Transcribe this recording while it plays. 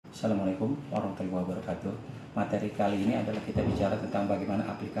Assalamualaikum warahmatullahi wabarakatuh. Materi kali ini adalah kita bicara tentang bagaimana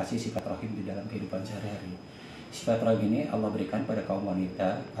aplikasi sifat rohim di dalam kehidupan sehari-hari. Sifat rohim ini Allah berikan pada kaum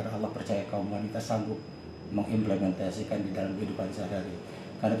wanita karena Allah percaya kaum wanita sanggup mengimplementasikan di dalam kehidupan sehari-hari.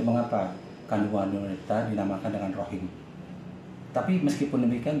 Karena itu mengapa kandungan wanita dinamakan dengan rohim. Tapi meskipun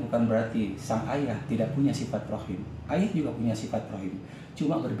demikian bukan berarti sang ayah tidak punya sifat rohim. Ayah juga punya sifat rohim,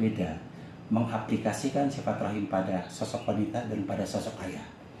 cuma berbeda mengaplikasikan sifat rohim pada sosok wanita dan pada sosok ayah.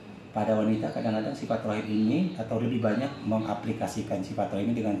 Pada wanita kadang-kadang sifat rohim ini atau lebih banyak mengaplikasikan sifat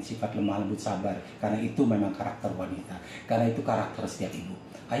rohim ini dengan sifat lemah lembut sabar, karena itu memang karakter wanita, karena itu karakter setiap ibu.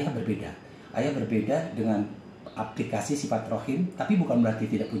 Ayah berbeda. Ayah berbeda dengan aplikasi sifat rohim, tapi bukan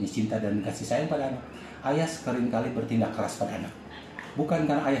berarti tidak punya cinta dan kasih sayang pada anak. Ayah seringkali bertindak keras pada anak. Bukan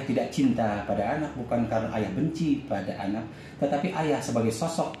karena ayah tidak cinta pada anak, bukan karena ayah benci pada anak, tetapi ayah sebagai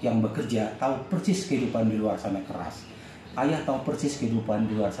sosok yang bekerja tahu persis kehidupan di luar sana keras. Ayah tahu persis kehidupan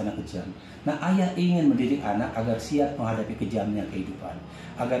di luar sana kejam. Nah, ayah ingin mendidik anak agar siap menghadapi kejamnya kehidupan,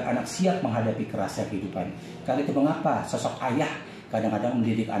 agar anak siap menghadapi kerasnya kehidupan. Karena itu mengapa sosok ayah kadang-kadang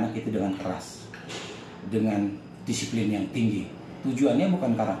mendidik anak itu dengan keras, dengan disiplin yang tinggi. Tujuannya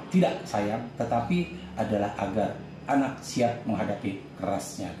bukan karena tidak sayang, tetapi adalah agar anak siap menghadapi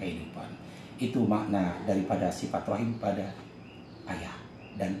kerasnya kehidupan. Itu makna daripada sifat rohim pada ayah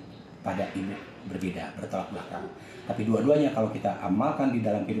dan pada ibu berbeda, bertolak belakang. Tapi dua-duanya kalau kita amalkan di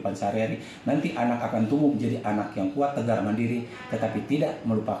dalam kehidupan sehari-hari, nanti anak akan tumbuh menjadi anak yang kuat, tegar, mandiri, tetapi tidak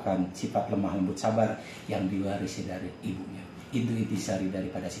melupakan sifat lemah lembut sabar yang diwarisi dari ibunya. Itu intisari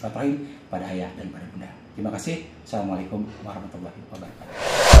daripada sifat rahim pada ayah dan pada bunda. Terima kasih. Assalamualaikum warahmatullahi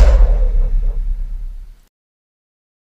wabarakatuh.